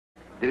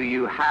do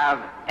you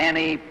have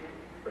any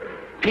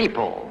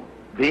people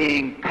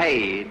being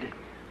paid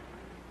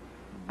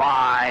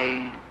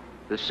by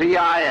the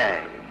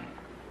CIA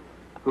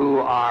who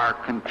are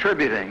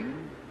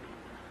contributing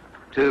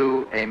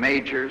to a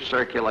major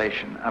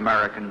circulation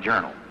American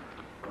journal?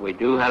 We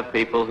do have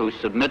people who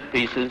submit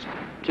pieces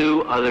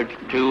to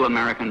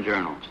American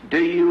journals.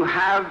 Do you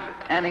have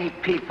any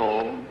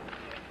people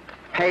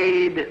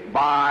paid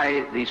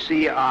by the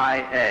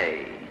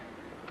CIA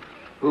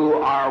who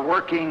are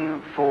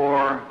working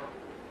for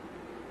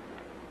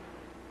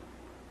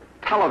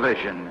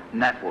television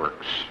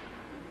networks?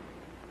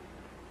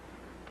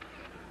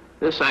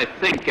 This, I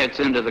think, gets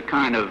into the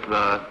kind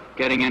of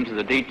getting into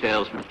the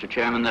details, Mr.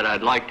 Chairman, that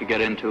I'd like to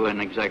get into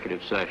in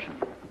executive session.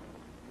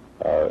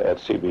 At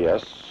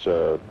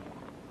CBS,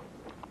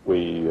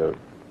 we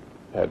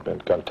had been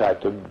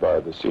contacted by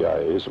the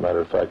CIA. As a matter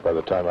of fact, by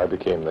the time I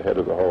became the head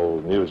of the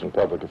whole news and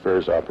public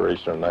affairs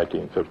operation in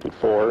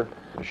 1954,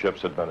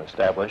 ships had been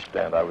established,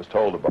 and I was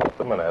told about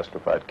them and asked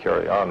if I'd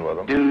carry on with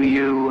them. Do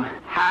you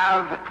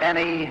have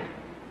any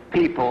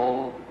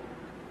people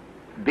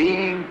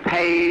being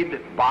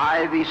paid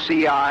by the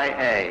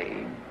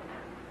CIA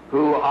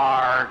who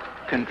are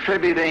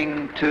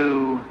contributing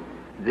to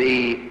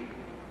the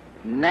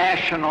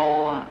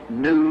national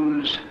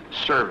news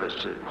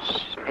services,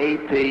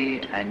 AP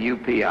and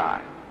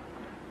UPI?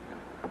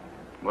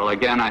 Well,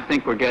 again, I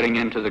think we're getting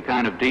into the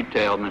kind of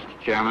detail, Mr.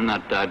 Chairman,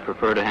 that I'd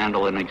prefer to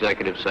handle in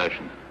executive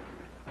session.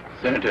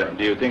 Senator,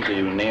 do you think that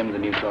you named the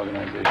news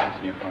organizations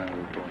in your final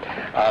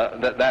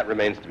report? That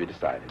remains to be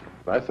decided.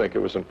 I think it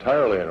was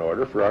entirely in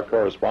order for our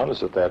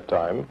correspondents at that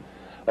time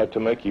to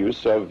make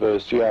use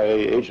of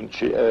CIA agent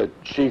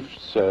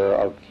chiefs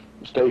of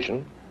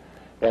station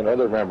and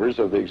other members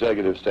of the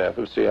executive staff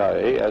of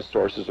CIA as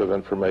sources of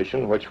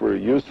information which were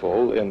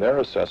useful in their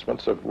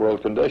assessments of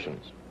world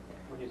conditions.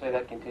 Would you say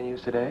that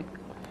continues today?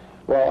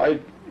 Well,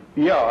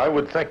 I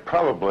would think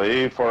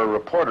probably for a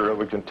reporter it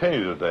would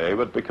continue today,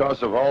 but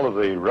because of all of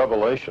the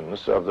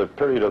revelations of the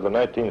period of the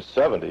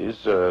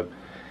 1970s,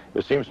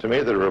 it seems to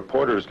me that a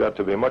reporter's got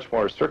to be much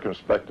more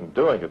circumspect in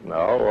doing it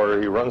now,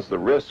 or he runs the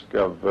risk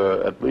of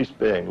at least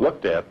being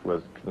looked at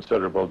with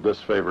considerable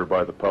disfavor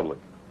by the public.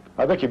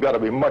 I think you've got to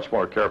be much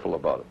more careful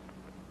about it.